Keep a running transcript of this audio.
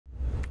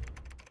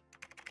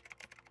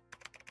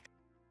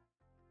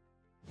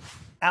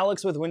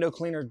Alex with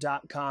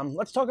windowcleaner.com.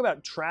 Let's talk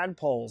about trad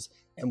poles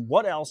and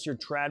what else your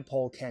trad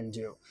pole can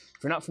do.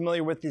 If you're not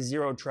familiar with the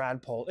XERO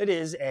Trad Pole, it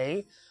is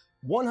a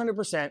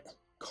 100%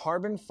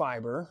 carbon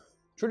fiber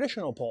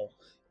traditional pole.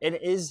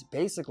 It is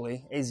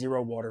basically a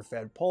zero water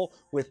fed pole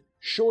with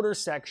shorter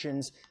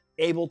sections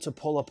able to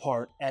pull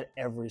apart at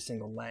every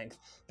single length.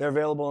 They're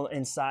available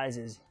in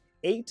sizes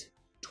 8,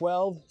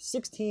 12,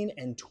 16,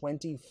 and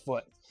 20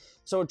 foot.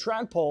 So a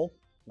trad pole,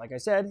 like I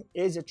said,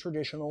 is a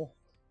traditional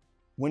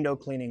window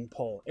cleaning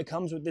pole. It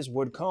comes with this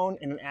wood cone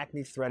and an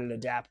Acme threaded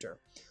adapter.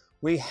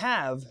 We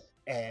have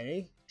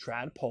a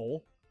trad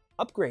pole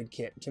upgrade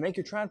kit to make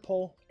your trad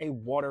pole a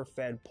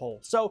water-fed pole.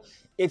 So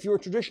if you're a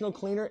traditional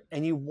cleaner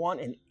and you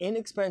want an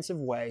inexpensive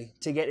way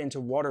to get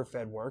into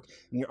water-fed work,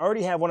 and you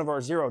already have one of our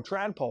XERO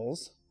Trad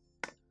poles,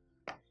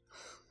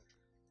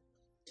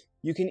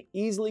 you can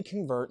easily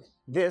convert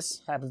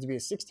this, happens to be a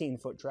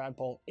 16-foot trad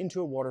pole,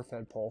 into a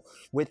water-fed pole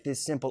with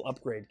this simple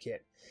upgrade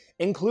kit.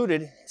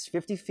 Included is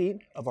 50 feet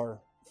of our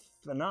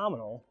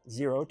phenomenal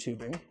XERO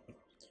tubing,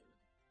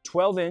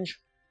 12-inch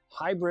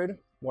hybrid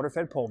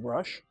water-fed pole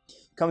brush,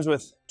 comes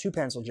with 2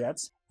 pencil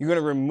jets. You're going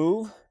to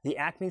remove the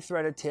Acme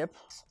threaded tip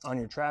on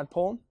your trad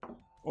pole,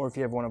 or if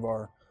you have one of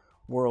our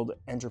World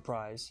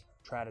Enterprise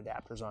trad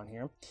adapters on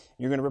here,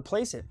 you're going to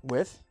replace it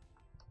with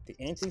the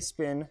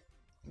anti-spin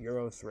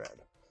Euro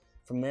thread.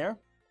 From there,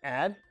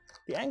 add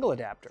the angle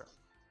adapter.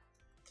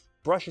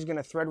 Brush is going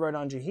to thread right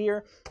onto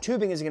here.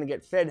 Tubing is going to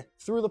get fed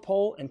through the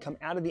pole and come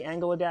out of the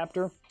angle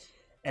adapter.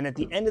 And at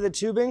the end of the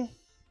tubing,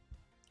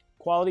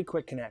 quality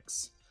quick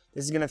connects.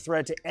 This is going to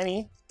thread to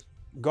any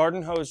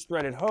garden hose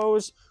threaded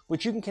hose,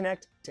 which you can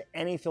connect to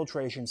any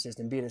filtration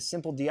system, be it a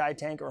simple DI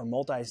tank or a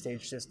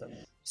multi-stage system.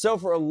 So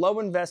for a low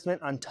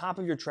investment on top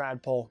of your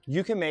trad pole,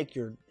 you can make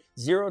your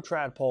XERO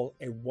Trad Pole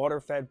a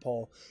water-fed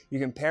pole. You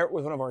can pair it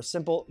with one of our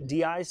simple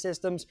DI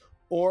systems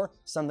or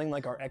something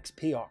like our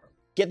XPR.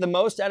 Get the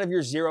most out of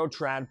your XERO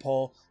Trad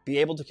Pole, be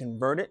able to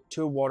convert it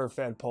to a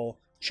water-fed pole.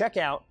 Check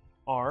out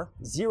our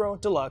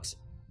XERO Deluxe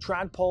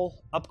Trad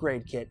Pole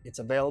Upgrade Kit. It's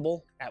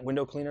available at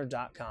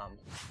windowcleaner.com.